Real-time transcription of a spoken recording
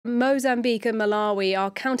Mozambique and Malawi are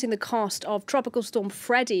counting the cost of Tropical Storm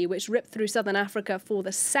Freddy, which ripped through southern Africa for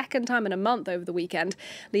the second time in a month over the weekend,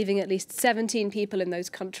 leaving at least 17 people in those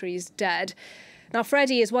countries dead. Now,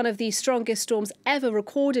 Freddy is one of the strongest storms ever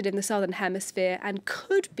recorded in the southern hemisphere and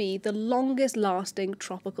could be the longest-lasting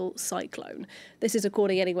tropical cyclone. This is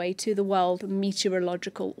according, anyway, to the World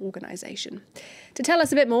Meteorological Organization. To tell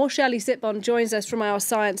us a bit more, Shirli Sitbon joins us from our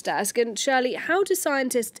science desk. And Shirli, how do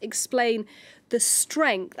scientists explain the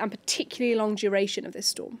strength and particularly long duration of this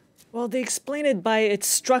storm? Well, they explain it by its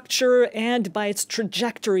structure and by its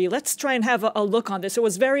trajectory. Let's try and have a look on this. It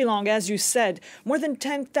was very long, as you said, more than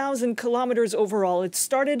 10,000 kilometers overall. It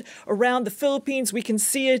started around the Philippines. We can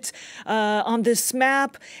see it on this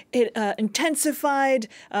map. It intensified,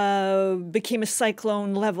 became a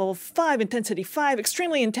cyclone level 5, intensity 5,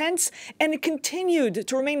 extremely intense, and it continued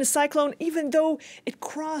to remain a cyclone even though it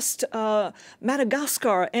crossed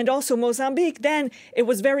Madagascar and also Mozambique. Then it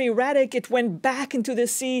was very erratic. It went back into the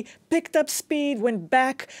sea, picked up speed, went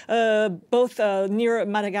back both near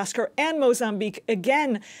Madagascar and Mozambique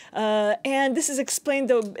again. And this is explained,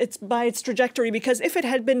 though, by its trajectory, because if it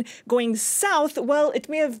had been going south, well, it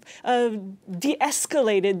may have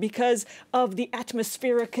de-escalated because of the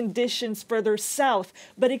atmospheric conditions further south.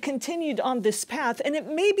 But it continued on this path, and it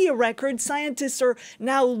may be a record. Scientists are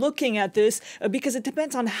now looking at this because it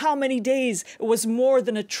depends on how many days it was more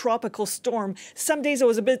than a tropical storm. Some days it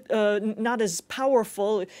was a bit not as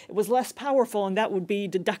powerful. It was less powerful, and that would be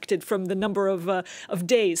deducted from the number of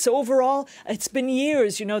days. So overall, it's been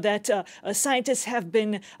years, that scientists have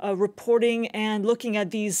been reporting and looking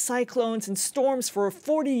at these cyclones and storms for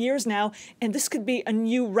 40 years now, and this could be a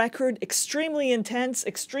new record. Extremely intense,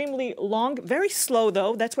 extremely long, very slow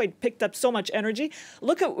though. That's why it picked up so much energy.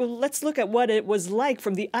 Let's look at what it was like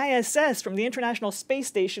from the ISS, from the International Space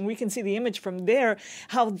Station. We can see the image from there,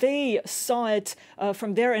 how they saw it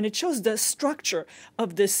from there, and it shows the structure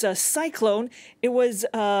of this cyclone. It was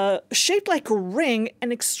shaped like a ring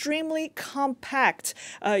and extremely compact.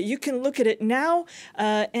 You can look at it now,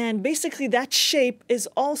 and basically that shape is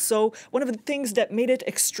also one of the things that made it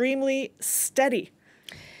extremely steady.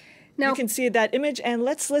 Now, you can see that image, and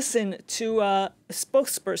let's listen to a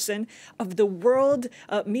spokesperson of the World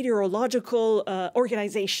Meteorological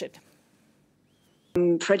Organization.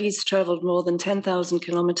 Freddy's traveled more than 10,000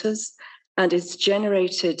 kilometers. And it's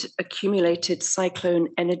generated accumulated cyclone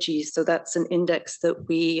energy. So that's an index that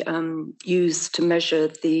we use to measure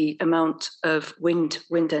the amount of wind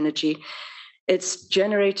energy. It's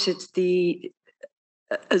generated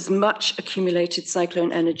as much accumulated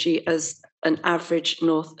cyclone energy as an average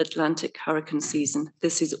North Atlantic hurricane season.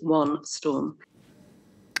 This is one storm.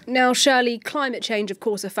 Now, Shirli, climate change, of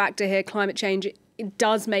course, a factor here. Climate change, it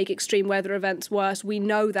does make extreme weather events worse. We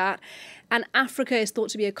know that. And Africa is thought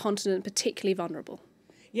to be a continent particularly vulnerable.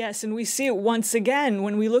 Yes, and we see it once again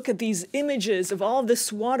when we look at these images of all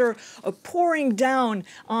this water pouring down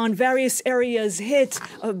on various areas hit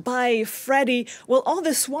by Freddy. Well, all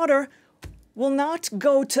this water will not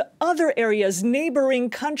go to other areas, neighboring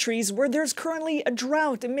countries where there's currently a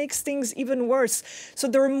drought. It makes things even worse. So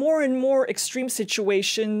there are more and more extreme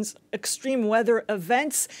situations, extreme weather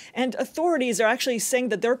events, and authorities are actually saying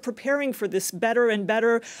that they're preparing for this better and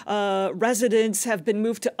better. Residents have been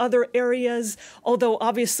moved to other areas, although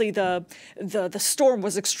obviously the storm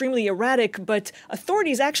was extremely erratic, but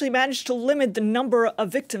authorities actually managed to limit the number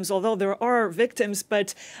of victims, although there are victims,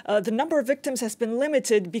 but the number of victims has been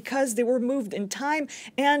limited because they were moved in time.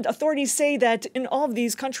 And authorities say that in all of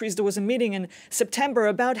these countries, there was a meeting in September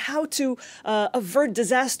about how to avert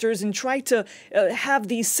disasters and try to have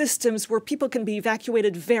these systems where people can be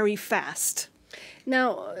evacuated very fast.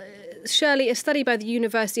 Now, Shirli, a study by the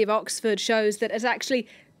University of Oxford shows that it's actually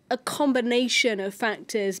a combination of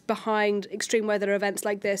factors behind extreme weather events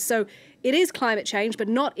like this. So it is climate change, but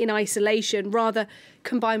not in isolation, rather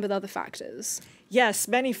combined with other factors. Yes,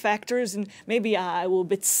 many factors, and maybe I will a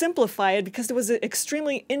bit simplify it because there was an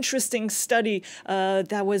extremely interesting study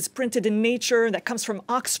that was printed in Nature that comes from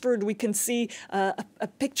Oxford. We can see a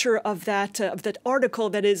picture of that article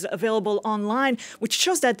that is available online, which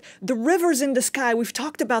shows that the rivers in the sky, we've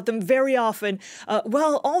talked about them very often.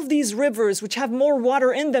 Well, all of these rivers, which have more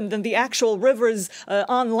water in them than the actual rivers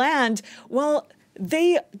on land, well,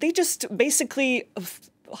 they just basically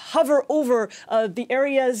hover over the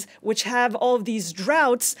areas which have all of these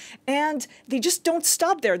droughts, and they just don't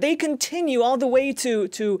stop there. They continue all the way to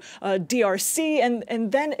DRC,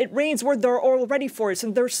 and then it rains where there are already forests.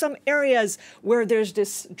 And there's some areas where there's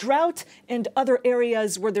this drought and other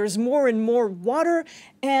areas where there's more and more water.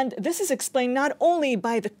 And this is explained not only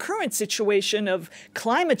by the current situation of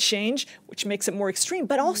climate change, which makes it more extreme,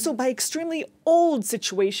 but also by extremely old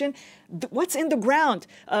situation, what's in the ground,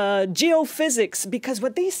 geophysics, because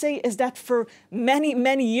what they say is that for many,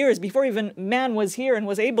 many years, before even man was here and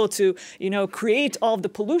was able to, create all of the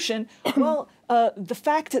pollution, well, the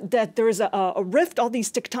fact that there is a rift, all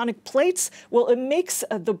these tectonic plates, well, it makes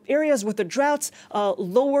the areas with the droughts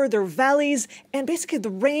lower their valleys, and basically the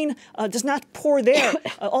rain does not pour there.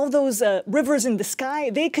 All those rivers in the sky,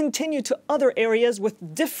 they continue to other areas with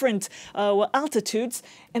different altitudes,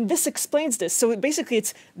 and this explains this. So basically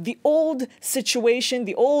it's the old situation,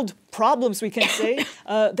 the old problems, we can say,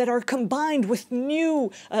 that are combined with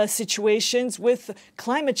new situations, with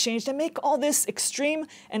climate change that make all this extreme,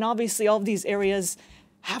 and obviously all of these areas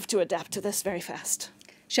have to adapt to this very fast.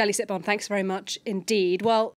 Shirli Sitbon, thanks very much indeed. Well,